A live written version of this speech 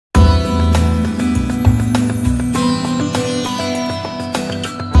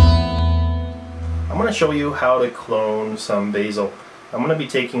to show you how to clone some basil. I'm going to be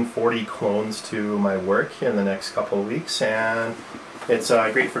taking 40 clones to my work in the next couple of weeks, and it's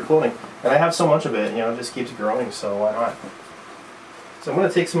great for cloning. And I have so much of it, it just keeps growing, so why not? So I'm going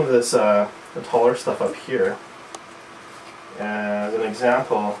to take some of this the taller stuff up here. As an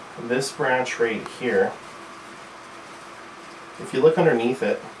example, this branch right here, if you look underneath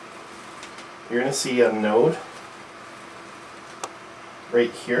it, you're going to see a node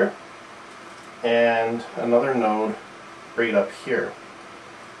right here and another node right up here.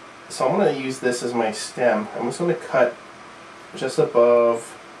 So I'm going to use this as my stem. I'm just going to cut just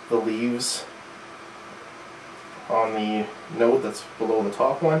above the leaves on the node that's below the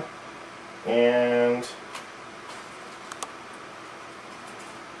top one, and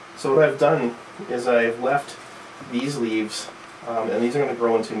so what I've done is I've left these leaves, and these are going to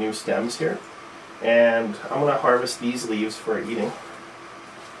grow into new stems here, and I'm going to harvest these leaves for eating.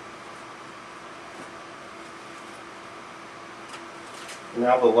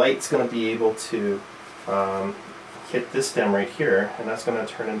 Now the light's going to be able to hit this stem right here, and that's going to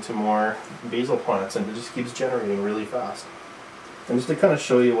turn into more basil plants, and it just keeps generating really fast. And just to kind of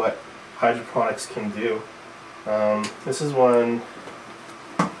show you what hydroponics can do, this is one.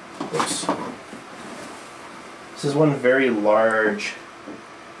 Oops. This is one very large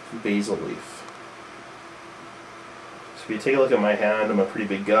basil leaf. So if you take a look at my hand, I'm a pretty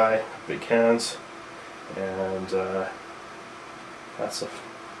big guy, big hands, and that's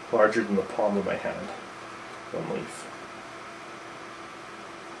larger than the palm of my hand, one leaf.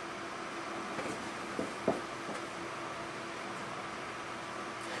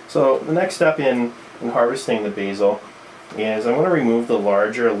 So the next step in harvesting the basil is I'm going to remove the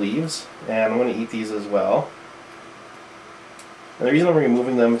larger leaves, and I'm going to eat these as well. And the reason I'm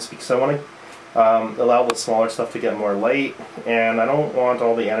removing them is because I want to allow the smaller stuff to get more light, and I don't want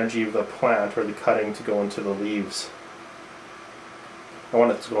all the energy of the plant or the cutting to go into the leaves. I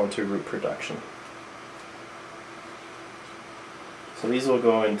want it to go into root production. So these will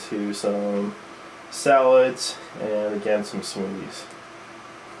go into some salads and again some smoothies.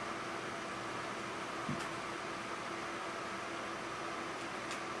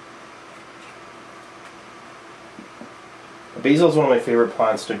 Basil is one of my favorite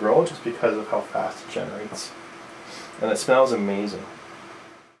plants to grow just because of how fast it generates. And it smells amazing.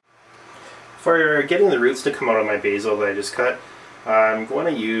 For getting the roots to come out of my basil that I just cut, I'm going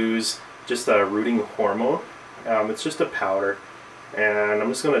to use just a rooting hormone. It's just a powder, and I'm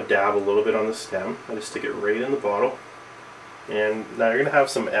just going to dab a little bit on the stem. I just stick it right in the bottle, and now you're going to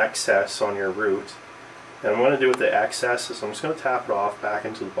have some excess on your root. And what I'm going to do with the excess is I'm just going to tap it off back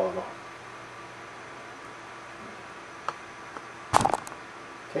into the bottle.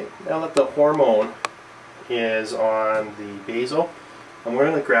 Okay, now that the hormone is on the basil, I'm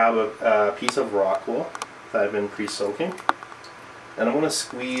going to grab a piece of rock wool that I've been pre-soaking, and I'm going to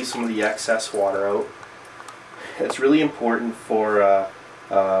squeeze some of the excess water out. It's really important for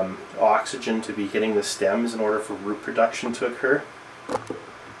oxygen to be hitting the stems in order for root production to occur,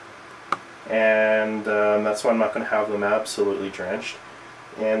 and that's why I'm not going to have them absolutely drenched.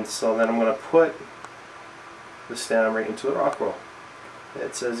 And so then I'm going to put the stem right into the rock wool.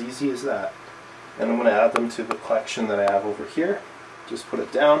 It's as easy as that. And I'm going to add them to the collection that I have over here. Just put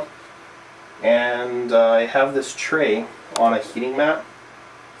it down. And I have this tray on a heating mat.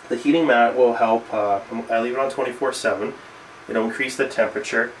 The heating mat will help, I leave it on 24/7. It'll increase the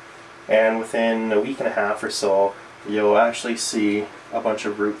temperature, and within a week and a half or so you'll actually see a bunch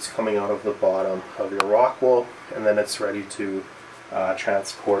of roots coming out of the bottom of your rock wool, and then it's ready to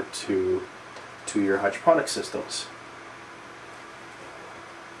transport to your hydroponic systems.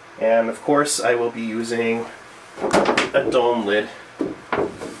 And of course I will be using a dome lid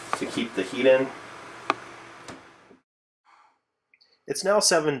to keep the heat in. It's now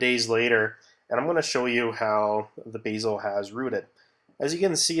 7 days later, and I'm going to show you how the basil has rooted. As you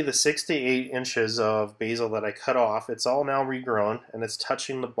can see, the 6 to 8 inches of basil that I cut off, it's all now regrown, and it's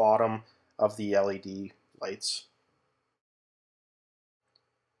touching the bottom of the LED lights.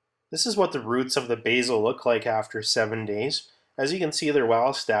 This is what the roots of the basil look like after 7 days. As you can see, they're well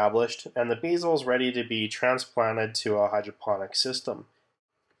established, and the basil is ready to be transplanted to a hydroponic system.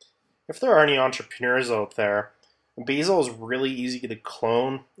 If there are any entrepreneurs out there, basil is really easy to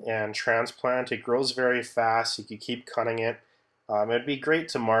clone and transplant. It grows very fast. You can keep cutting it. It'd be great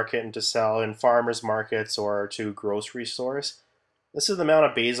to market and to sell in farmers markets or to grocery stores. This is the amount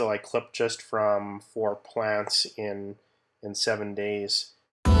of basil I clipped just from 4 plants in 7 days.